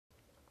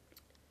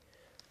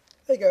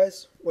Hey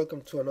guys, welcome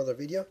to another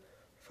video.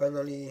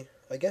 Finally,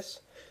 I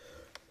guess.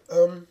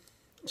 Um,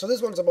 so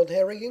this one's about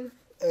hair rigging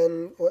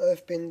and what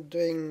I've been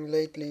doing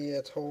lately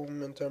at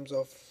home in terms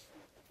of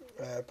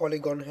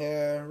polygon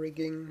hair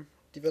rigging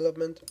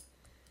development.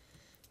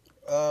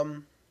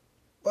 Um,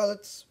 well,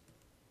 it's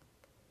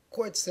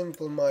quite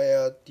simple,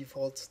 my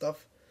default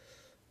stuff,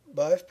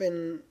 but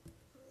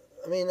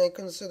I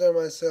consider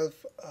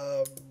myself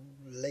a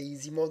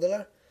lazy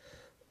modeler,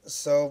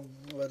 so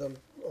I don't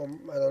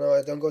know,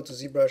 I don't go to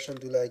ZBrush and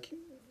do like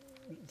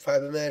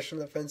fiber mesh and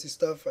the fancy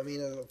stuff. For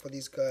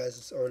these guys,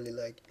 it's only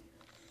like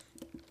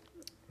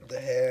the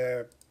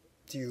hair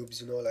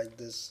tubes, like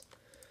this.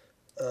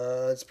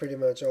 It's pretty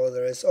much all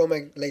there is. All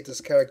my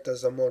latest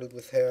characters are modeled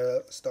with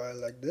hairstyle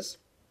like this.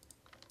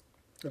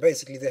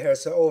 Basically, the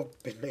hairs have all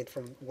been made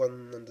from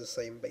one and the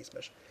same base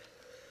mesh.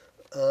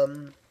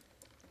 Um,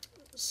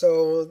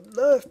 so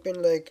now I've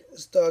been like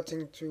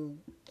starting to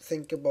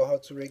think about how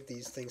to rig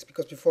these things,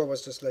 because before it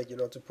was just like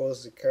to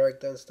pose the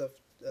character and stuff.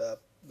 Uh,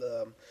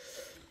 um,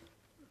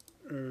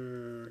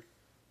 mm,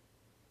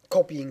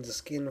 Copying the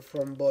skin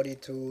from body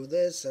to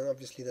this, and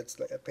obviously that's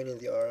like a pain in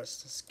the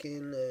arse, the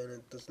skin, and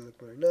it doesn't look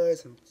very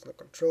nice, and it's not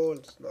controlled,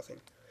 it's nothing.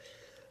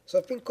 So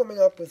I've been coming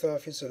up with a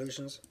few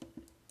solutions,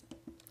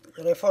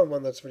 and I found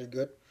one that's really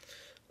good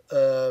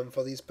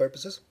for these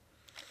purposes.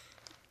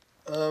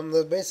 I'm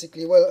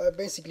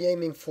basically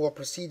aiming for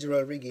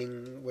procedural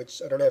rigging,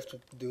 which I don't have to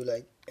do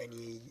like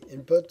any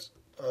input,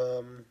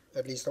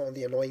 at least not on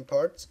the annoying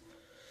parts.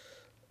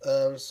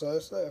 So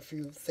there's like a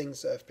few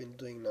things that I've been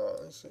doing now.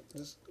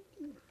 Just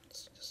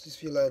these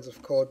few lines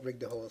of code rig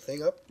the whole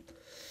thing up.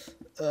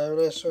 And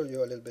I'll show you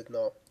a little bit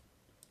now.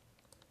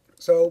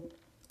 So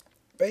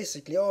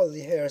basically all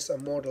the hairs are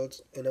modeled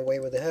in a way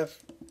where they have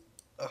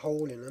a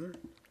hole in them.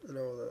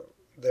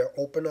 They're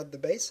open at the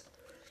base.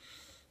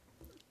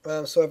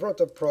 So I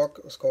wrote a proc,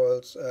 it's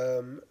called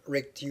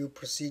rig tube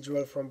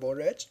procedural from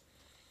border edge.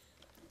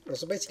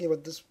 So basically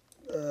what this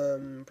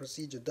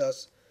procedure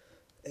does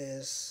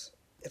is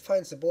it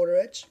finds the border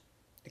edge,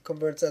 it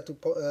converts that to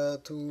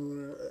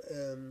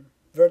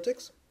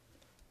vertex.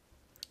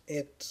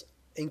 It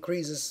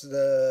increases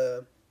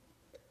the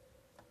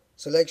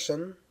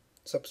selection,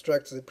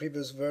 subtracts the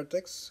previous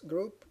vertex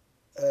group,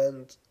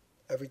 and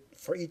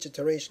for each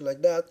iteration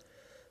like that,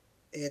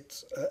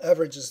 it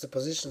averages the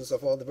positions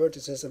of all the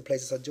vertices and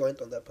places a joint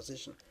on that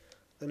position.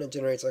 Then it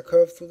generates a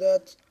curve through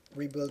that,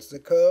 rebuilds the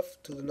curve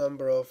to the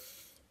number of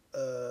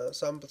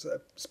samples that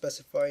I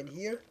specify in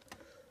here,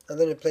 and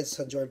then it places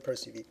a joint per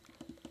CV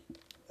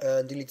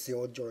and deletes the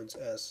old joints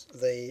as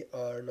they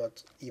are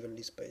not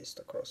evenly spaced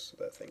across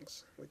the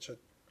things, which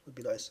would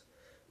be nice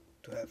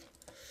to have.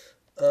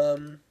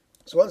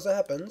 So once that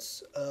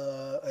happens,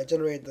 I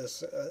generate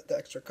the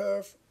extra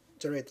curve,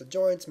 generate the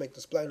joints, make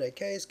the spline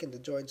IK, skin the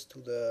joints to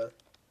the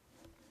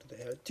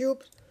hair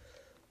tube,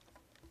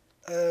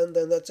 and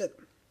then that's it.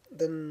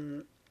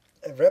 Then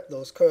I wrap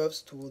those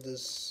curves to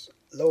this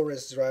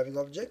low-res driving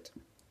object,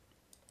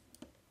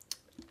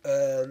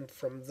 and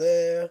from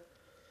there,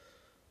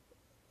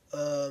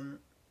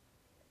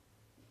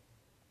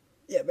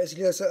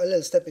 basically there's a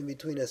little step in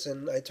between us,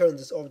 and I turn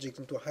this object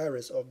into a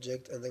high-res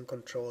object and then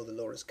control the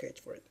low-res cage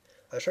for it.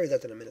 I'll show you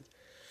that in a minute.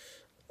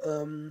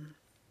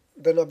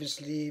 Then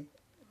obviously,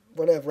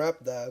 when I've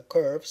wrapped the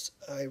curves,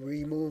 I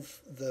remove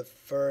the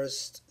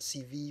first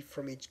CV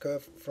from each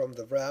curve from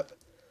the wrap,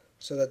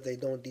 so that they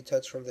don't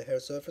detach from the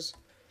head surface,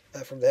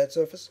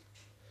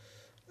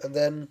 and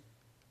then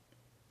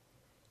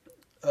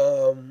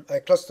I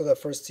cluster the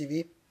first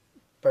CV,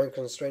 parent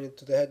constrain it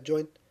to the head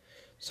joint,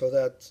 so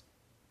that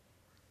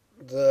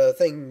the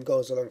thing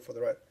goes along for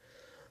the ride.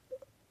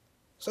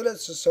 So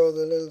let's just show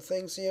the little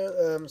things here.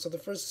 So the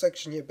first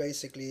section here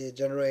basically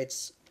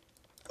generates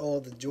all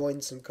the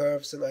joints and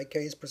curves and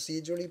IKs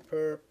procedurally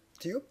per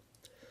tube.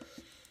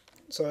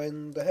 So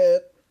in the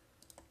head,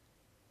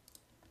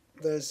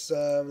 there's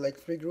like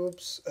three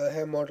groups: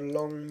 hair model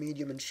long,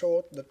 medium, and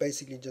short. That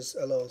basically just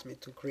allows me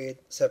to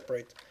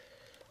separate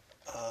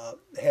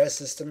hair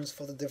systems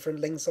for the different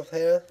lengths of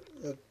hair,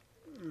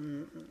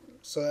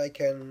 so I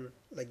can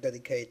like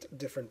dedicate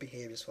different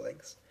behaviors for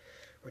lengths,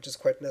 which is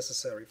quite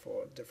necessary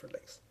for different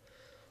lengths.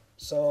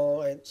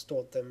 So I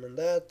stored them in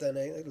that, then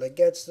it like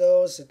gets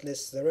those, it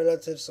lists the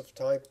relatives of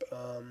type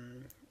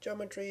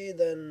geometry,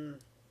 then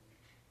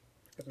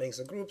it makes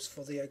the groups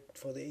for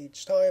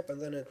each type,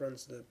 and then it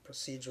runs the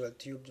procedural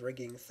tube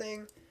rigging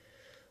thing,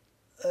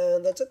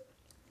 and that's it.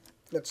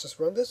 Let's just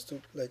run this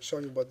to like show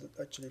you what it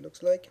actually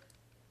looks like.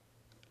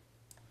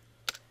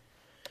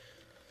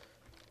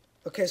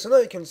 Okay, so now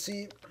you can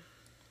see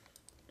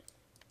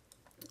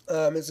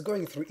it's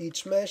going through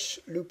each mesh,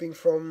 looping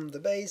from the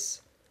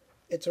base,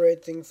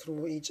 iterating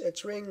through each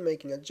edge ring,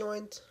 making a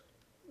joint.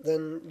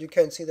 Then you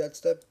can't see that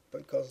step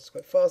because it's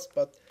quite fast,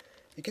 but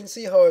you can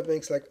see how it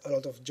makes like a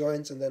lot of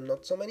joints and then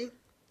not so many.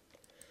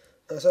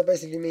 So it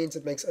basically means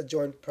it makes a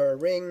joint per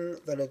ring,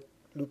 then it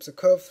loops a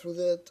curve through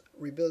it,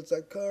 rebuilds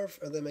that curve,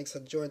 and then makes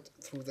a joint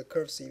through the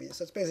curve CV.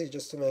 So it's basically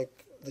just to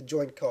make the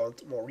joint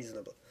count more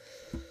reasonable.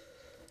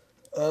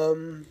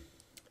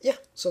 Yeah,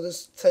 so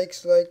this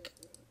takes like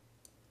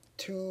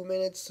 2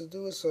 minutes to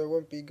do, so I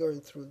won't be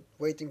going through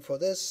waiting for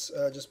this.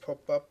 Just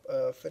pop up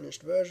a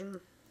finished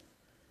version.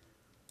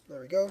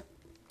 There we go.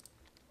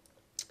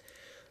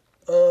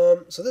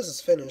 So this is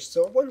finished.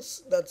 So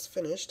once that's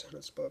finished,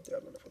 let's pull up the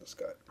outline for this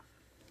guy.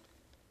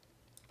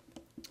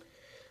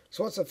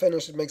 So once I'm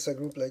finished, it makes a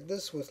group like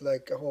this with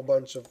like a whole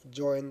bunch of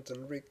joint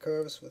and rig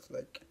curves with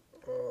like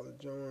all the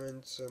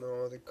joints and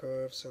all the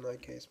curves and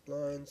IK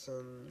splines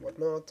and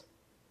whatnot.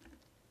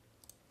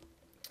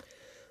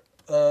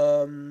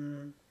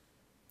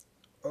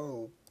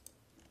 Oh,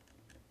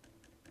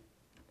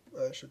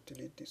 I should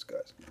delete these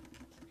guys.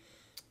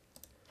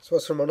 This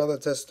was from another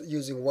test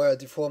using wire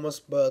deformers,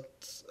 but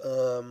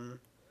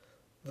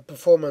the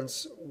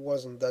performance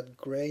wasn't that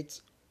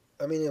great.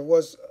 I mean, it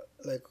was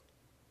like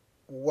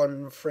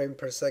 1 frame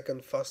per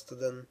second faster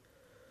than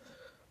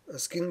a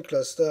skin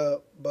cluster,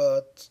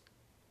 but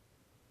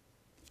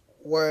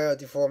wire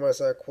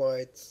deformers are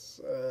quite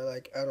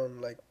like, I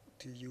don't like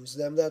to use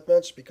them that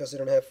much because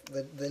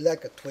they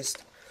lack a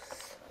twist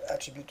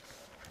attribute.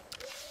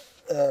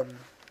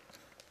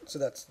 So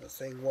that's the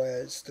thing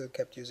why I still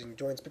kept using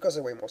joints, because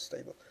they're way more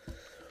stable.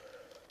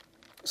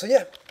 So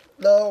yeah,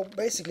 now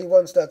basically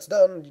once that's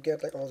done, you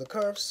get like all the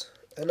curves,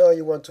 and now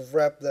you want to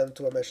wrap them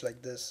to a mesh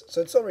like this.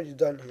 So it's already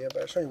done here,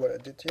 but I'll show you what I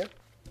did here.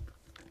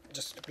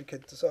 Just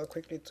duplicate this out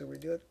quickly to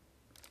redo it.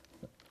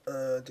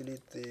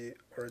 Delete the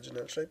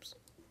original shapes.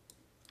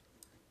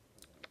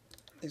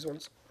 These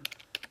ones.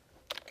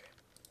 Okay.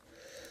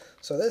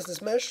 So there's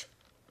this mesh.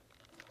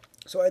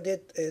 So what I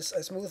did is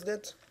I smoothed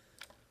it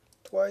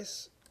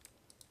twice,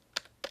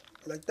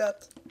 like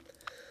that,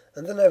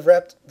 and then I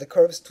wrapped the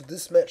curves to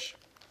this mesh.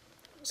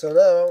 So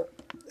now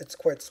it's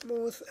quite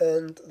smooth,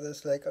 and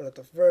there's like a lot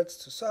of verts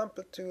to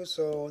sample to,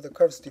 so the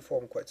curves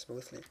deform quite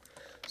smoothly.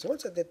 So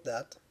once I did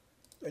that,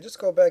 I just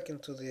go back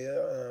into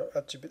the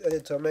attribute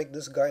editor, make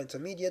this guy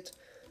intermediate,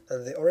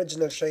 and the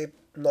original shape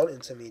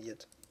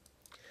non-intermediate.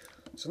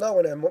 So now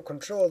when I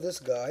control this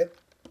guy,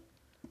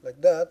 like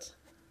that,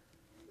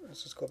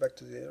 let's just go back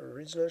to the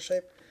original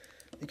shape,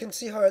 you can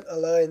see how it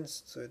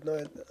aligns to it. Now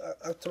it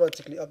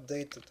automatically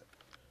updated.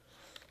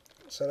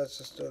 So let's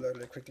just do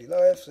that quickly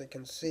live, so you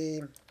can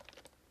see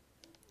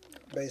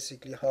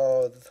basically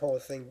how the whole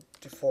thing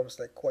deforms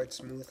like quite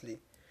smoothly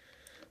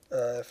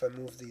if I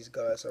move these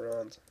guys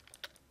around.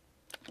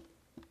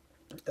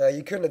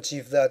 You couldn't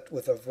achieve that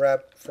with a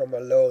wrap from a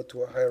low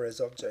to a high-res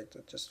object.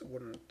 It just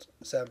wouldn't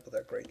sample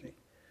that greatly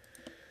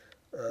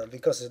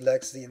because it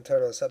lacks the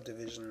internal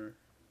subdivision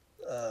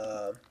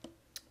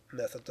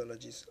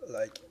methodologies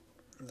like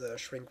the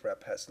shrink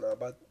wrap has now.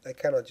 But I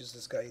cannot use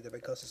this guy either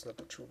because it's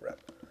not a true wrap.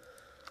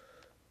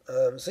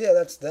 So yeah,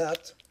 that's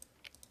that.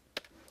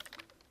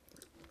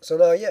 So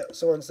now, yeah,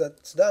 so once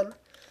that's done,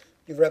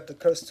 you wrap the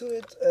curves to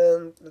it,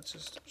 and let's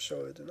just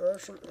show it in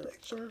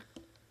action.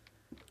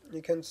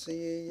 You can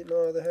see, you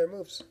know, the hair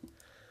moves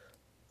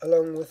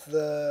along with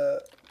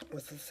the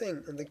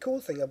thing. And the cool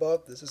thing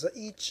about this is that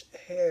each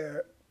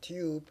hair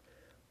tube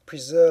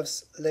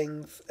preserves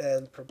length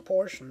and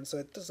proportion, so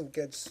it doesn't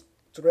get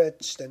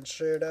stretched and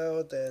sheared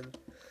out and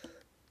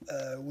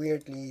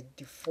weirdly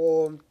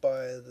deformed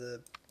by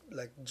the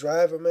like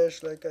driver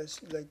mesh, like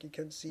you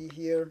can see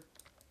here.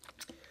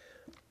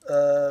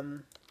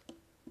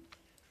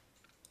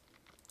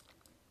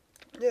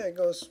 Yeah, it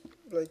goes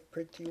like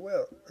pretty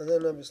well. And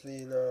then obviously,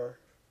 you know,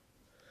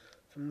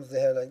 if you move the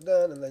hair like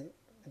that and like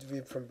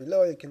view from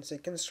below, you can see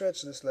it can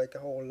stretch this like a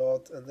whole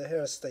lot, and the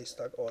hair stays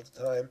stuck all the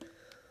time.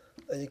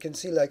 And you can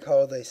see like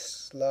how they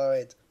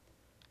slide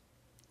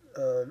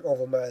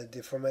over my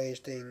deforming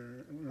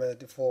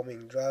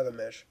driver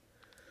mesh,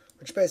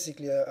 which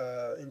basically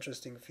a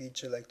interesting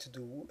feature, like to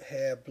do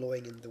hair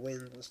blowing in the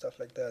wind and stuff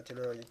like that. You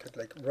know, you could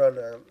like run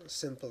a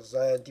simple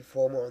Zion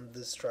deformer on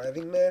this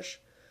driving mesh,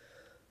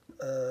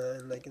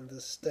 and like in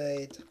this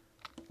state,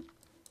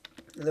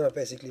 and then I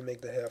basically make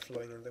the hair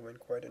flowing in the wind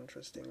quite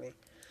interestingly.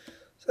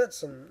 So that's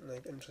some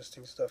like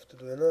interesting stuff to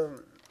do,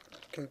 and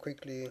can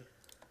quickly,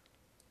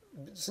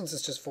 since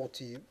it's just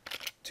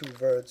 42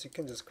 verts, you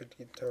can just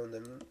quickly turn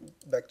them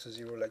back to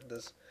 0 like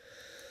this.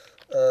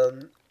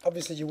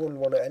 Obviously you wouldn't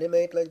want to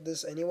animate like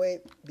this anyway,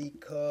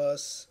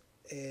 because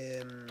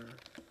I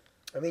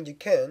mean, you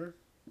can.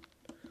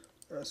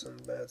 There's some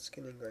bad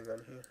skinning going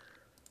on here.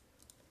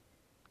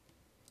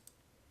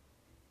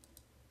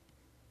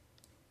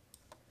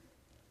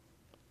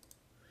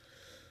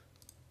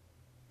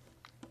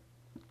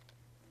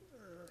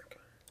 Okay.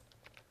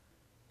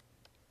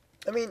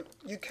 I mean,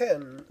 you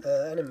can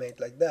animate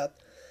like that,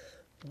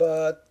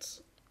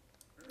 but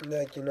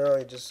like, you know,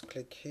 you just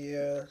click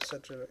here,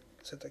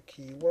 set a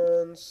key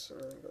once,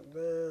 and go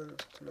there,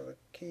 set another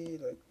key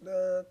like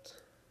that,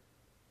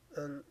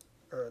 and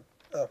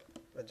oh,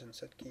 I didn't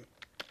set key.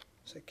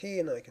 Set key,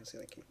 and now I can see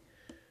the key.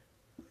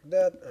 Like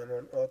that, I'm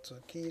on auto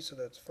key, so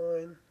that's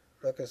fine.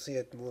 I can see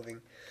it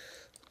moving.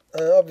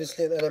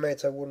 Obviously, an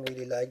animator wouldn't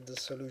really like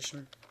this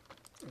solution,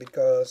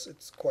 because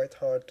it's quite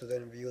hard to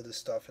then view the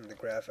stuff in the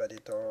graph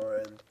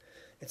editor, and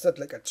it's not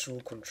like a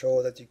true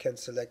control that you can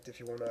select if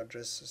you want to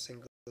address a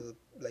single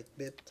like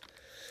bit.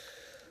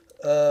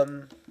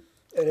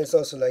 And it's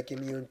also like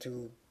immune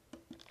to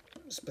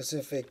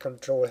specific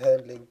control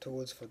handling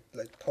tools for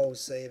like pose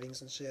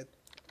savings and shit,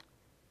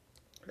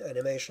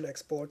 animation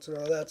exports and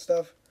all that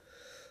stuff.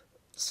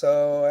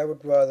 So I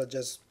would rather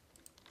just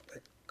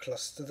like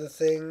cluster the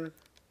thing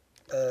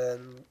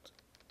and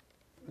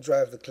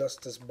drive the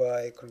clusters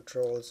by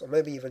controls, or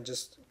maybe even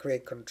just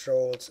create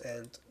controls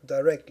and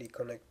directly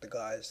connect the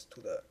guys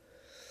to the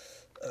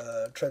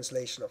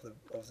translation of the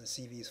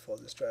CVs for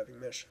this driving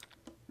mesh.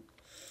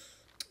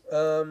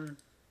 Um,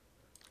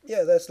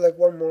 yeah, that's like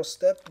one more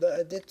step that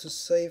I did to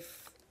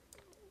save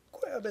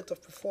quite a bit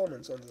of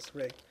performance on this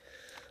rig.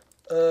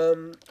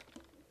 Um,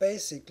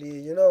 Basically,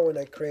 you know, when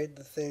I create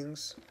the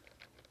things,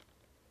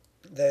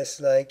 there's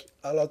like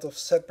a lot of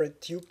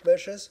separate tube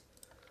meshes,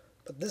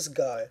 but this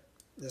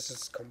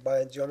is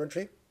combined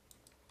geometry.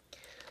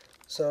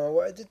 So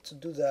what I did to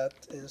do that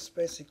is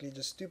basically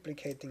just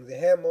duplicating the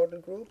hair model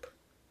group,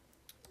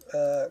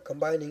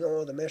 combining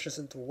all the meshes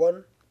into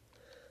one,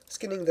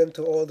 skinning them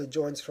to all the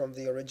joints from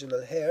the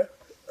original hair,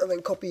 and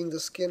then copying the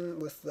skin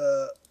with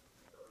the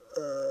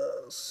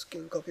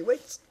skin copy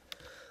weights.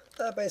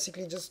 I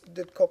basically just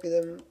did copy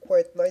them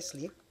quite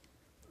nicely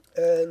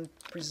and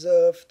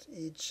preserved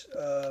each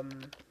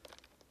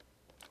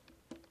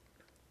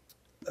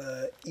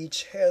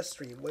hair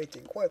stream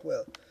weighting quite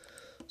well.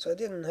 So I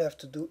didn't have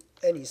to do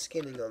any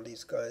skinning on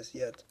these guys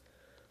yet.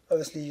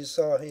 Obviously you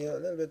saw here a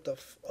little bit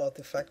of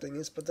artifacting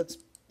is, but that's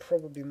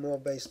probably more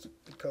based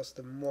because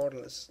the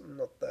model is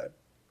not that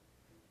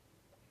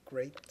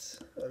great.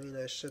 I mean,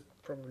 I should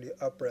probably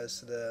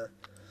upres the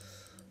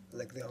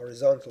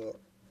horizontal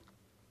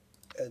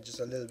edges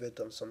a little bit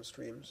on some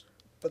streams.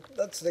 But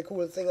that's the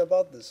cool thing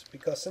about this,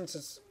 because since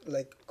it's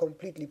like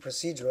completely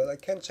procedural, I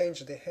can change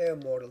the hair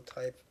model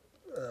type,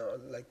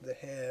 like the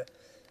hair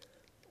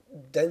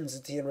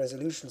density and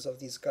resolutions of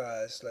these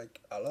guys like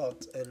a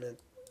lot, and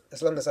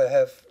as long as I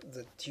have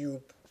the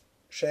tube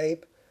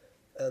shape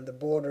and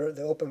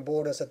the open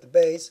borders at the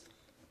base,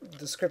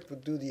 the script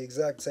would do the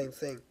exact same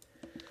thing.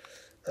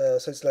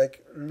 So it's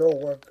like no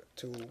work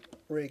to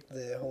rig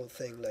the whole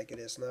thing like it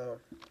is now.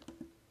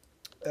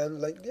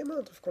 And like the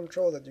amount of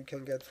control that you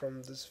can get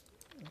from this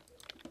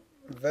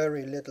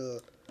very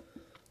little,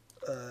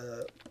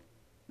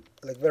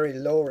 like very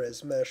low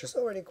res mesh is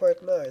already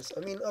quite nice.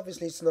 I mean,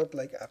 obviously it's not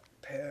like a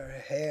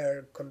per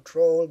hair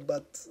control,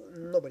 but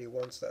nobody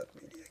wants that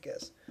really, I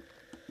guess.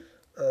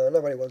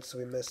 Nobody wants to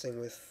be messing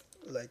with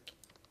like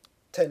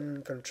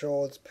 10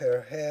 controls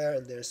per hair,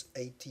 and there's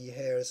 80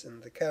 hairs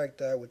in the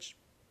character, which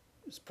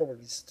is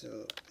probably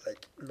still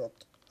like not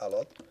a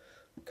lot.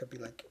 It could be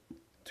like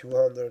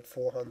 200,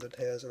 400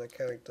 hairs in a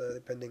character,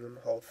 depending on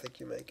how thick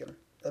you make them.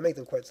 I make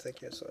them quite thick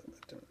here, so I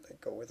didn't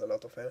go with a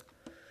lot of hair.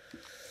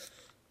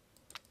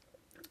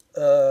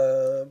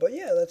 But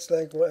yeah, that's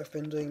like what I've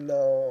been doing now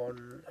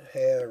on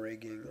hair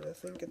rigging, and I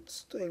think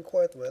it's doing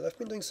quite well. I've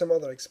been doing some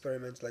other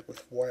experiments like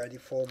with wire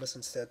deformers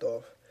instead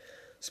of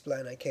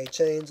spline IK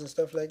chains and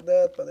stuff like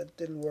that, but it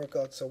didn't work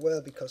out so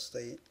well because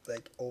they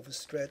like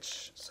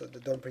overstretch, so they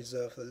don't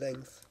preserve the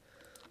length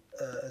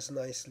as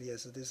nicely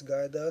as this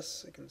guy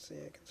does. You can see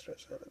I can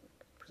stretch and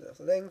preserve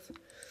the length.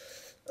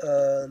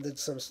 Did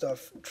some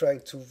stuff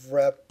trying to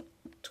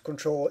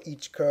control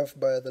each curve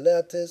by the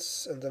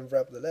lattice and then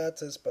wrap the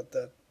lattice, but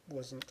that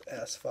wasn't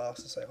as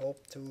fast as I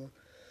hoped to.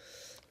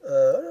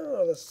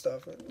 Other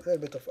stuff, a little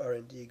bit of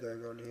R&D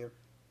going on here.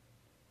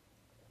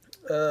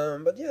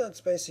 But yeah,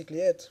 that's basically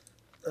it.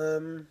 I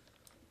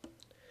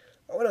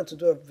wanted to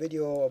do a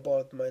video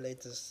about my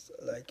latest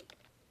like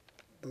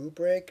boob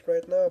rig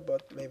right now,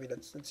 but maybe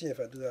let's see if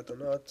I do that or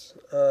not.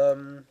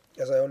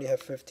 As I only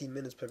have 15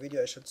 minutes per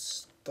video, I should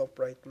stop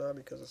right now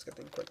because it's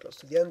getting quite close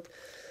to the end.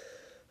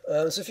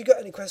 So if you got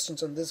any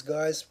questions on this,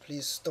 guys,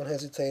 please don't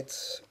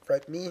hesitate,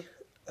 write me,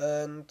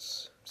 and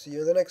see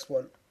you in the next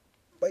one.